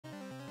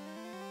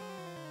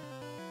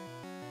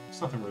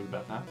There's nothing rude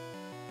about that.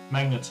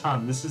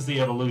 Magneton, this is the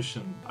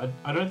evolution.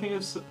 I don't think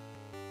it's...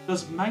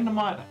 Does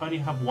Magnemite only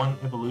have one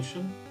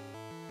evolution?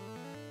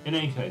 In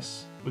any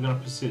case, we're gonna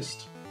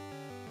persist.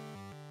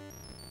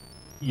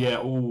 Yeah,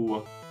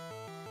 ooh.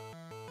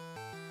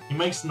 He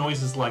makes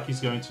noises like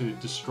he's going to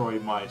destroy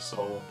my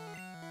soul.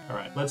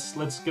 Alright, let's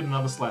get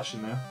another slash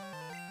in there.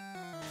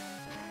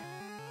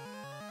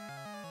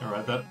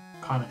 Alright, that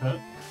kinda hurt.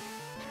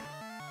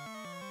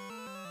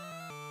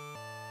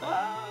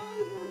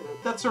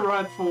 That's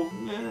alright for...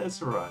 yeah,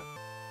 it's alright.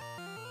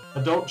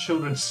 Adult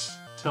children's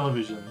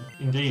television,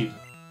 indeed.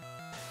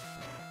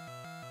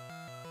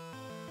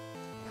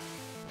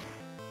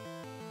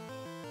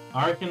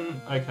 I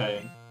reckon,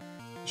 okay,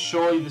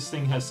 surely this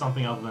thing has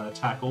something other than a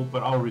tackle,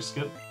 but I'll risk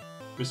it.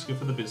 Risk it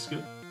for the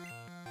biscuit.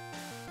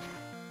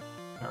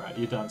 Alright,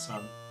 you're done,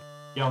 son.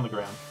 Get on the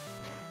ground.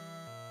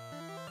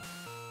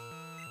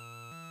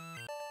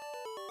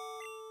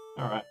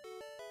 Alright.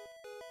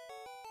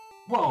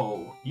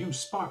 Whoa, you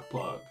spark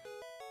plug.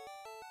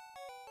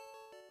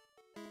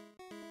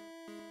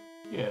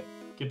 Yeah,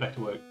 get back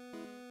to work.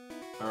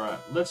 Alright,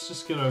 let's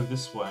just get over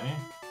this way.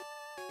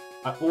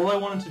 All I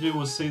wanted to do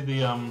was see the,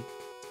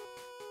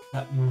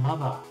 that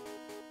mother.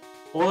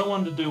 All I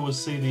wanted to do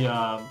was see the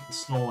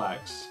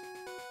Snorlax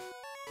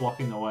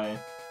blocking the way.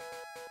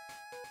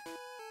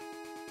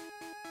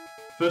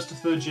 First to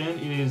third gen,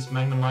 it is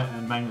Magnemite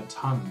and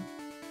Magneton.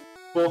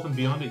 Fourth and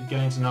beyond, it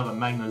gains another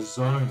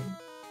Magnezone.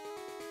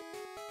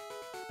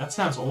 That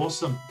sounds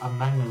awesome, a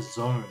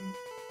Magnezone.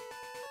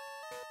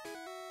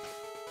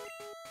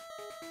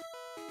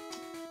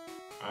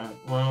 Alright,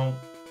 well,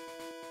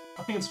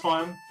 I think it's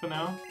fine for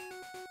now.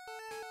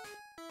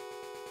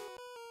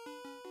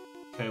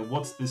 Okay,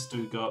 what's this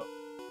dude got?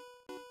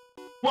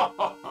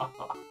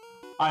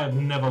 I have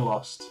never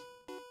lost.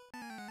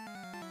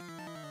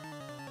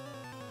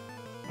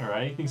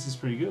 Alright, he thinks he's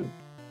pretty good.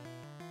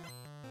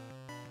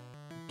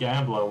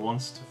 Gambler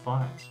wants to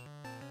fight.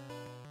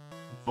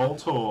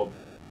 Voltorb.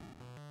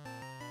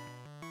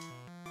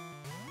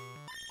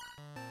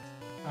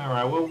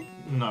 Alright, well,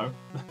 no.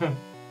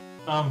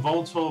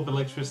 Voltorb,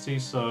 electricity,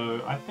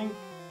 so I think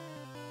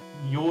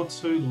you're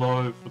too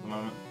low for the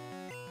moment.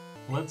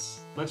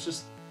 Let's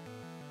just...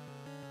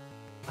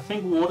 I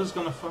think water's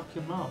gonna fuck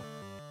him up.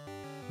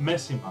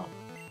 Mess him up.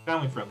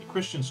 Family friendly.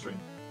 Christian stream.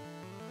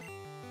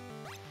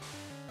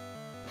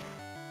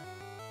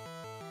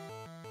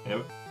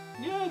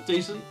 Yeah,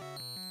 decent.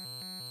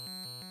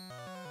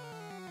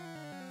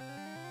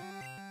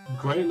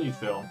 Greatly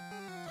fell.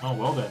 Oh,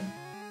 well then.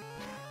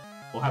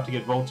 We'll have to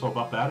get Voltorb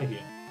up out of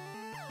here.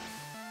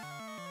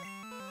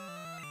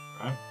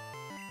 Right.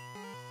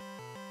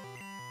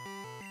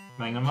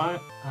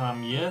 Magnemite,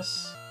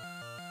 yes.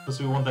 Because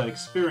we want that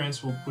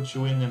experience, we'll put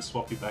you in and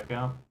swap you back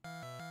out.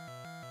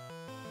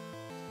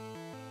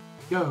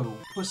 Go,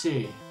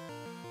 pussy!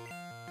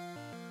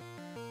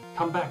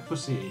 Come back,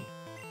 pussy!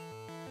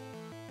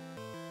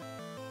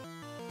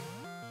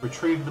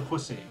 Retrieve the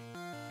pussy.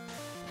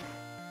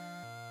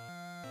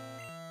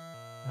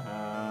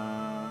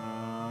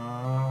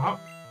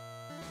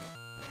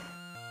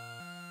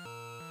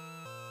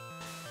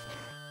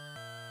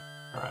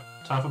 Alright,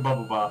 time for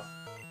bubble bath.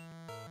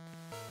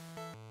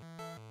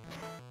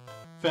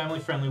 Family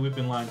friendly, we've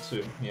been lied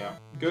to. Yeah.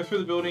 Go through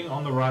the building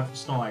on the right for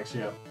Snorlax,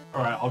 yeah.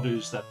 Alright, I'll do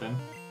just that then.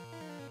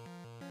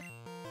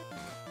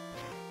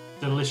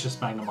 Delicious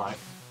Magnemite.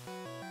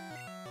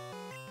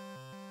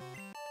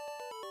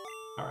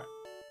 Alright.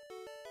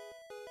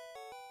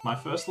 My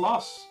first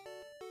loss.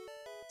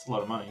 It's a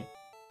lot of money.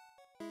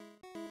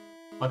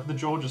 Luck of the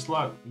draw, just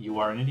luck. You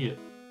are an idiot.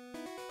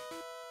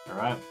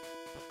 Alright.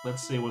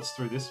 Let's see what's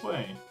through this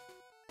way.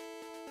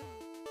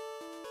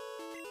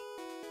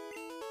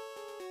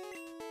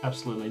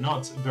 Absolutely not.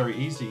 It's very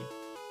easy.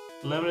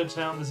 Lavender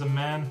Town, there's a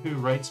man who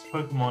rates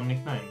Pokemon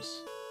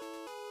nicknames.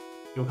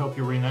 He'll help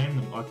you rename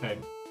them. Okay.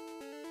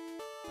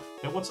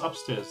 Yeah, what's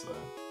upstairs, though?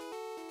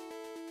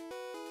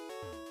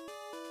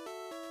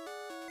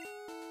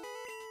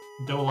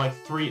 There were like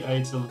 3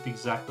 aids that looked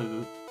exactly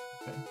the...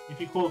 Okay. If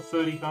you call it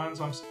 30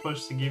 kinds, I'm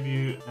supposed to give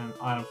you an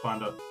item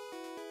finder.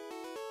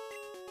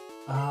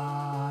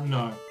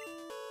 No.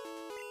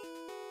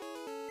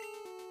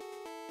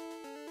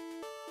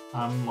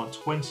 What,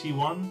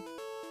 21?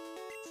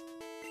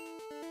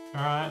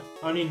 Alright,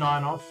 only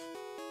 9 off.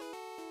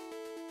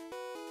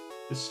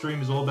 This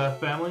stream is all about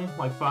family,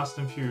 like Fast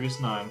and Furious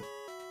 9.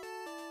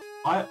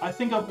 I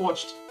think I've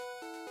watched...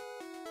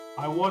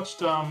 I watched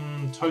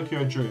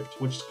Tokyo Drift,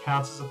 which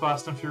counts as a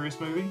Fast and Furious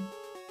movie.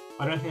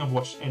 I don't think I've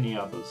watched any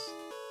others.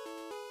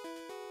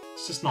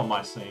 It's just not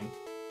my scene.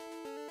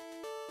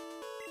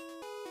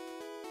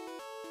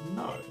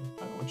 No, I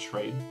don't want to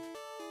trade.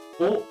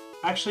 All,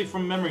 actually,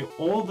 from memory,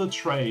 all the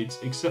trades,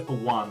 except for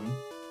one,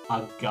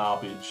 are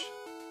garbage.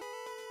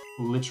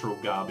 Literal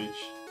garbage.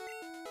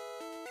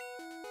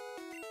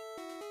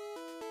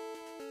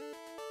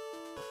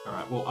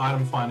 Alright, well,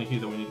 item finder here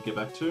that we need to get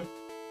back to.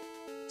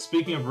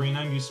 Speaking of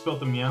rename, you spelt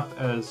the Meowth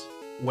as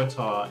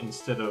Wetar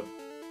instead of...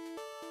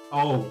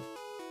 Oh!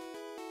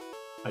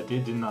 I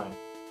did, didn't I?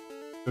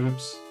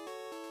 Oops.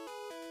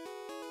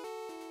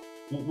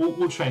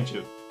 We'll change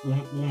it.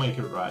 We'll make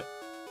it right.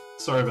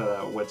 Sorry about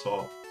that,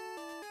 Wetor.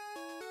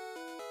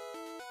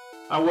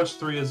 I watched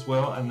 3 as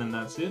well, and then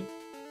that's it.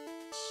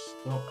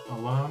 Stop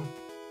alarm.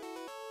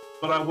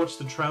 But I watched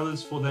the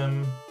trailers for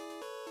them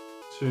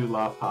to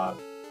laugh hard.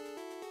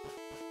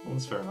 Well,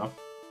 that's fair enough.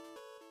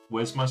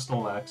 Where's my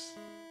Snorlax?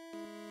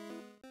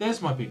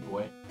 There's my big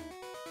boy.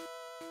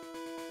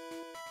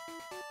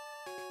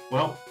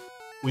 Well,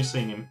 we've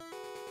seen him.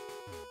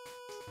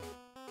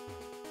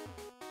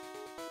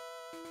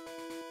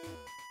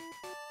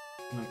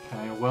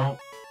 Okay, well,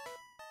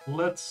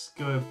 let's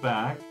go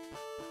back.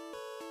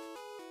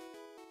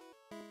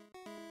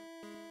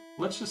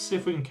 Let's just see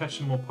if we can catch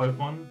some more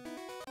Pokemon.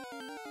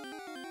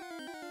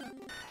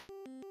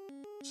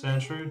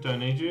 Sandshrew, don't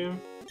need you.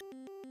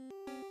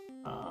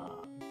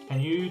 Can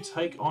you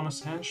take on a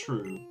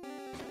Sandshrew?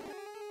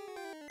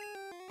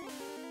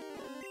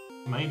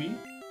 Maybe.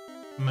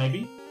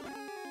 Maybe.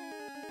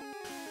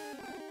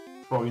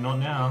 Probably not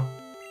now.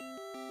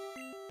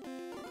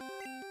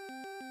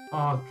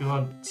 Oh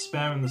god,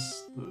 spamming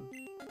this.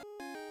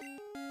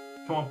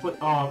 Come on, please.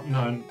 Oh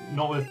no,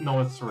 not with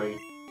 3.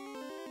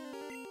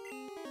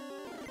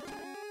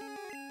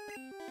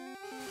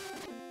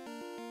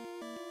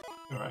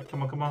 Alright,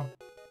 come on, come on.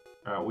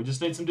 Alright, we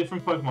just need some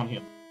different Pokemon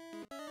here.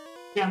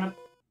 Damn it!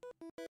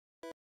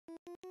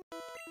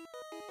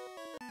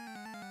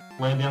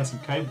 Land down some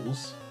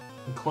cables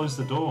and close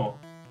the door.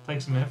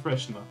 Take some air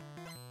freshener.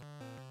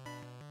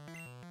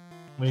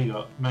 What do you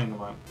got?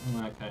 Magnemite.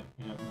 Okay,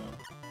 yeah, no.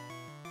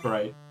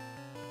 Great.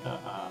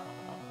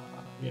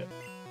 Yeah.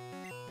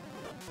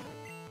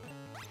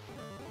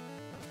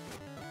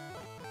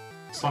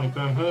 Sonic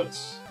Boom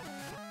hurts.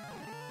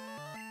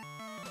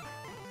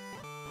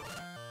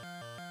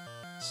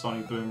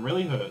 Sonic Boom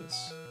really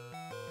hurts.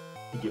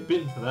 You get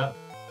bitten for that.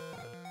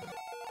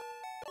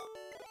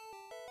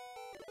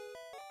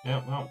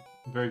 Yeah, well,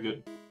 very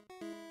good.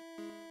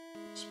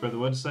 Spread the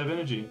word to save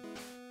energy.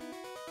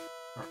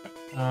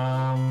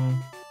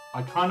 Alright.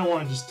 I kind of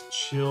want to just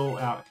chill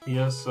out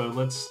here, so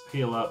let's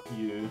heal up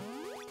you.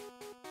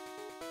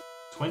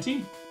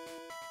 20?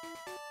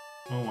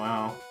 Oh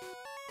wow.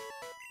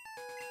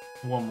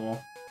 One more.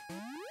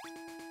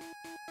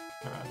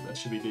 Alright, that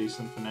should be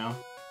decent for now.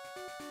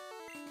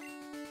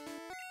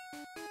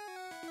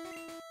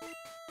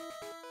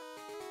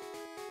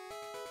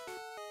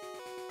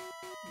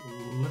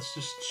 Let's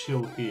just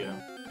chill here.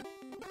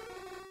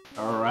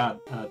 Alright,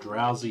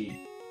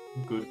 Drowsy.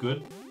 Good,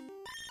 good.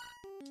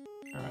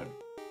 Alright.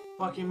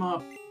 Fuck him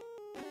up.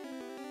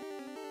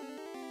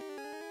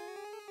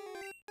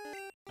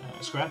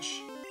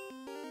 Scratch.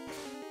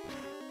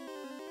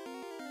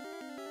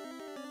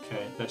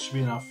 Okay, that should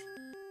be enough.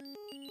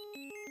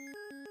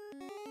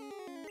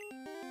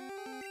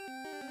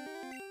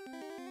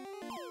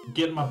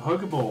 Get my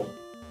Pokeball.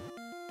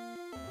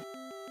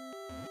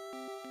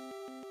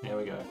 There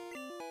we go.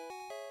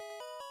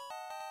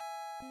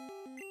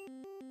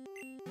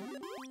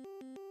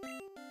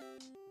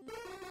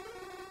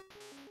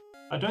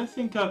 I don't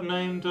think I've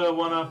named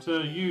one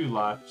after you,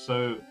 Life,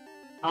 so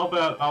how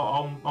about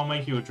I'll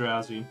make you a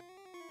Drowsy.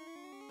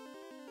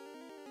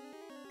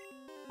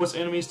 Puts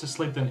enemies to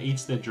sleep then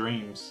eats their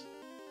dreams.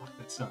 Oh,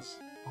 that sounds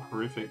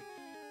horrific.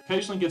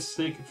 Occasionally gets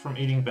sick from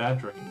eating bad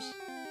dreams.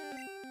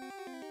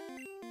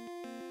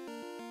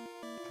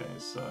 Okay,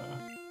 so...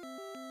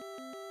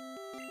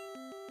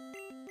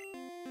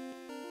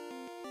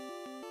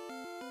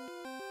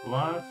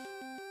 Life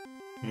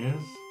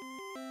is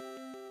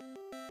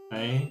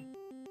a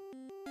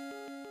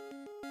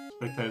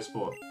spectator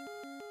sport.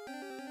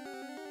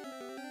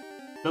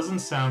 Doesn't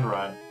sound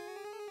right.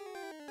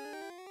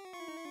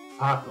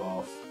 Fuck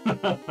off.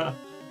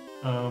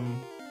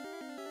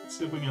 Let's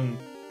see if we can...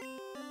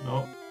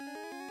 Nope.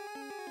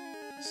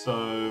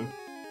 So...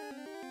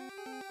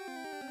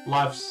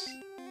 Life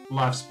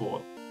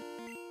sport.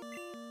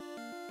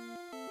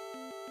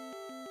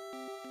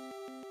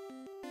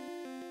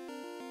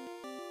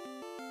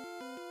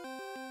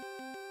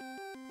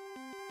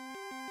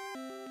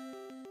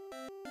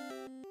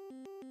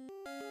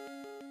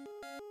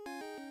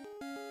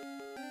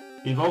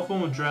 The evolved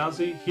form of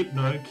Drowsy,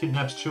 Hypno,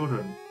 kidnaps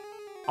children.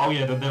 Oh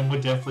yeah, but then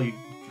we're definitely...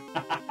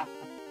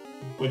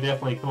 we're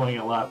definitely calling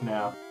it Life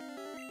now.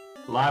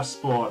 Life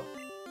sport.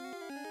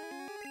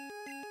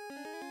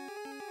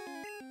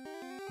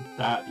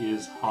 That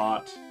is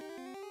hot.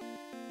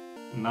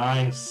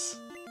 Nice.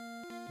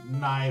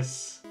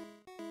 Nice.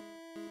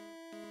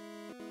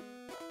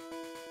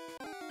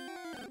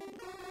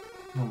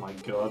 Oh my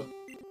god.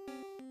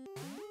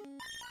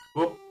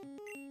 Whoop.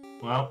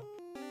 Well.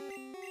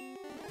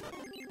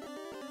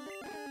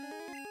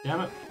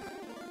 Damn it.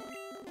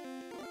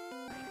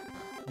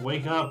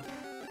 Wake up.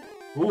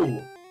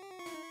 Ooh.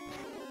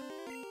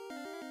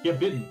 Get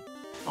bitten.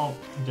 Oh,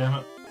 damn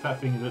it. Fat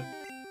fingered it.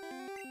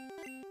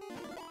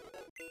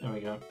 There we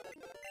go.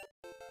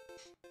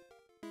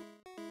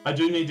 I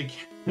do need to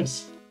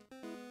catch.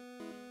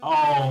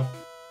 Oh.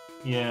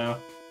 Yeah.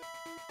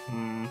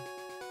 Hmm.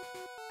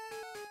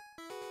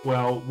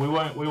 Well, we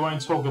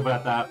won't talk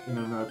about that in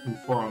an open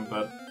forum,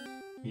 but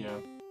yeah.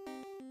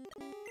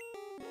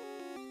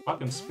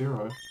 Fucking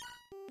Spiro.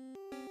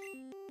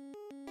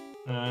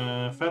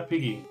 Fat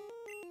Piggy.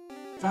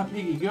 Fat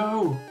Piggy,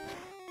 go!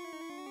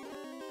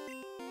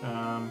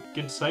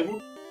 Get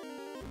disabled.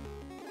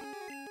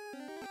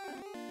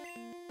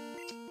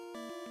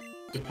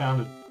 Get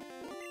pounded.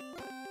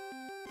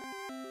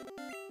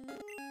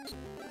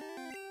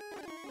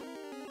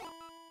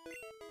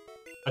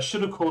 I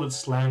should have called it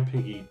Slam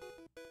Piggy.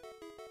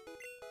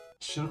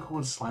 Should have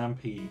called it Slam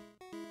Piggy.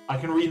 I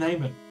can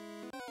rename it.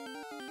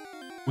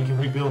 We can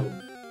rebuild it.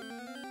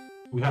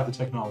 We have the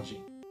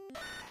technology.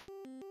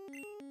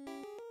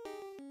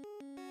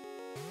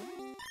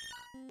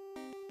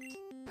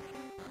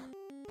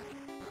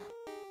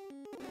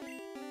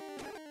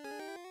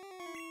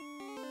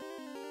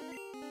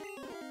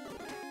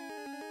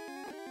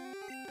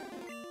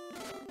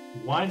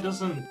 Why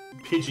doesn't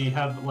Pidgey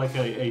have like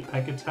a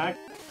peck attack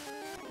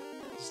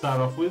to start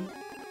off with?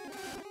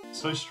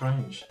 So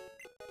strange.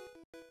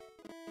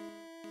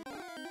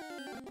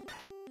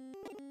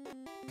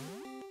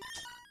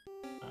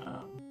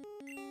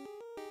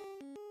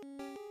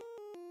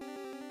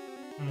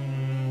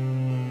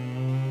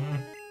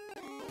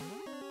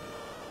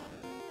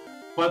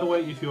 By the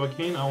way, if you are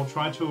keen, I will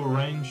try to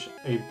arrange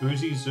a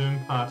boozy Zoom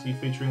party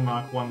featuring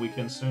Mark 1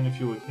 weekend soon if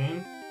you are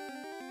keen.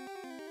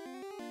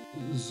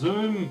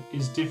 Zoom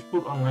is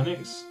difficult on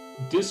Linux.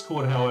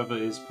 Discord, however,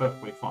 is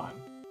perfectly fine.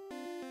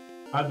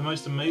 I have the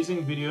most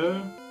amazing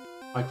video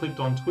I clipped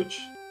on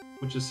Twitch,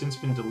 which has since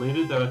been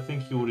deleted, that I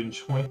think you would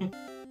enjoy.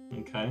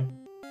 Okay.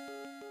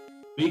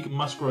 Big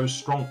must grow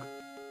strong.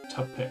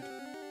 Tuppeck.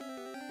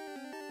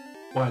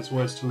 Wise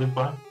words to live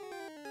by.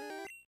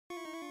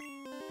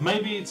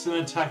 Maybe it's an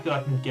attack that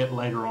I can get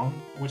later on,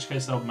 in which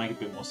case that would make a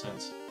bit more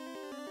sense.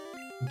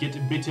 Get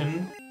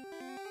bitten.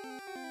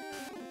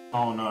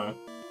 Oh no.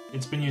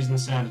 It's been using the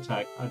sand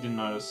attack. I didn't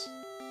notice.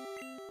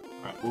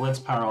 Alright, well let's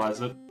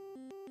paralyze it.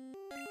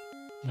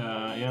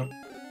 Yeah.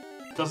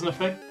 Doesn't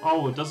affect...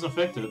 Oh, it doesn't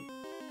affect it.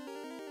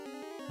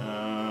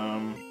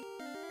 Damn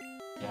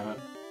it.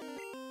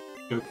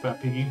 Go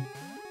Fat Piggy.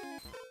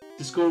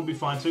 Discord will be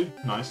fine too.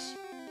 Nice.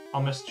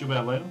 I'll message you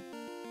about it later.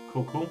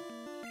 Cool, cool.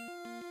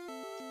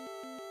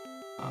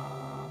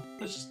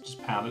 Let's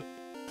just pound it.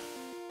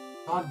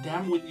 God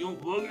damn with your...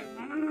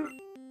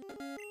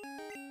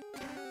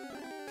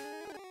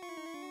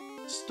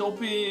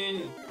 Stop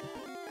it!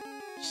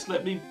 Just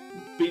let me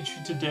beat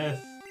you to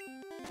death.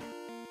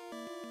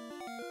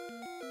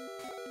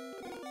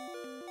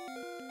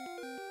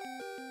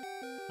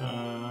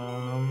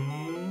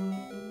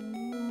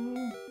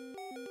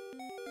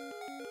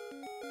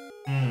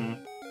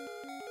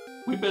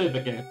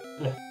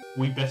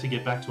 We better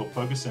get back to a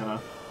Poké Center.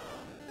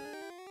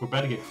 We're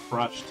about to get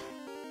crushed.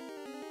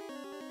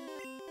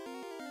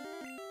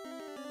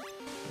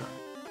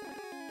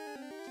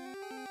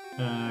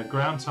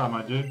 Ground time,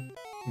 I do.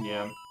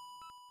 Yeah.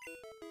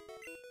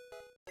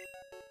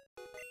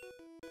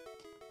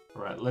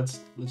 Alright,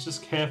 let's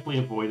just carefully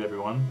avoid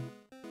everyone.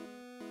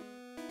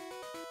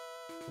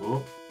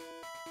 Whoop.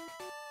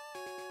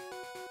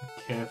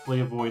 Carefully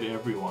avoid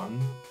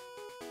everyone.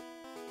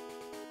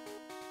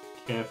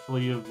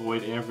 Carefully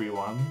avoid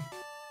everyone.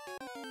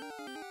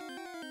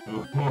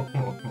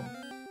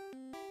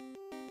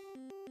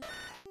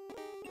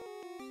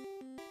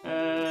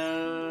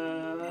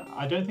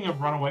 I don't think I've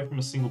run away from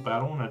a single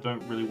battle, and I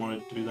don't really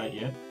want to do that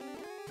yet.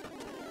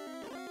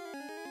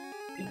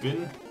 Get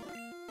bitten.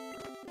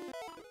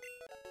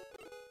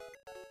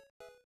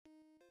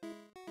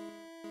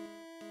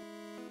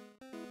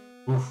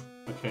 Oof.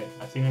 Okay,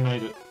 I think we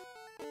made it.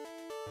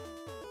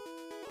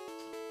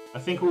 I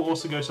think we'll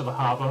also go to the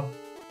harbour.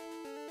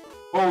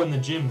 Oh, in the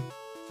gym.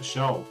 For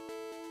sure.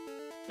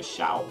 For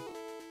sure.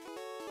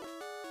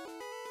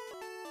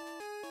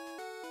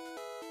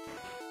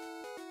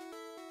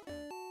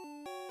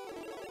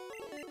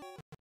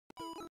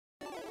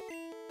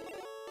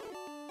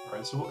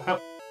 Alright, so how...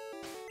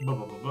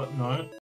 No.